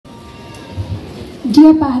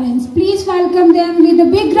Dear parents, please welcome them with a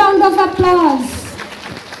big round of applause.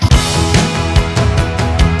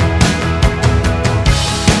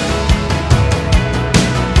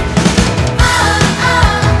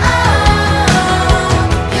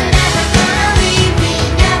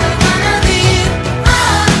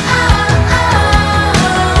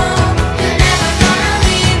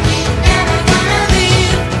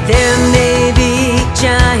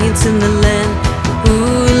 In the land,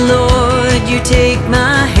 ooh Lord, you take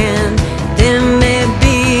my hand. There may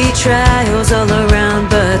be trials all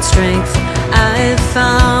around, but strength I've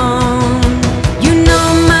found. You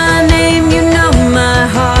know my name, you know my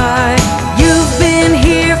heart. You've been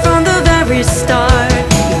here from the very start.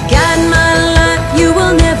 You got my life, you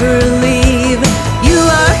will never leave. You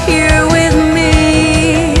are here with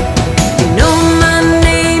me. You know my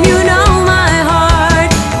name, you know my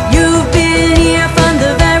heart. You've been here from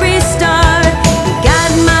the very start. You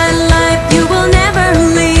got my life, you will never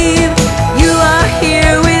leave. You are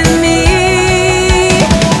here with me.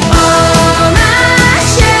 Oh, my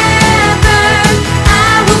shepherd,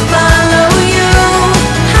 I will follow you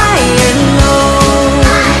high and low.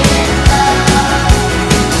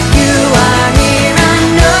 You are here, I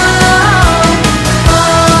know.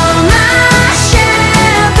 Oh, my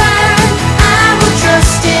shepherd, I will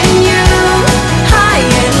trust in you high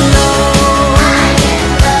and low.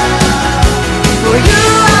 For you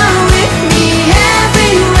are with me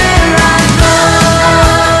everywhere I go.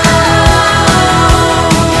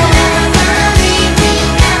 You're never gonna leave me,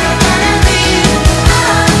 never gonna leave.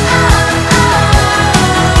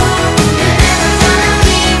 You're never gonna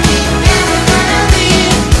leave me, never gonna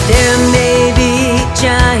leave. There may be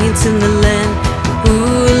giants in the land.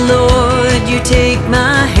 Ooh, Lord, you take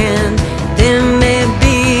my hand. There may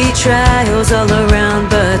be trials all around,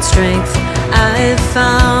 but strength I've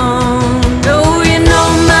found.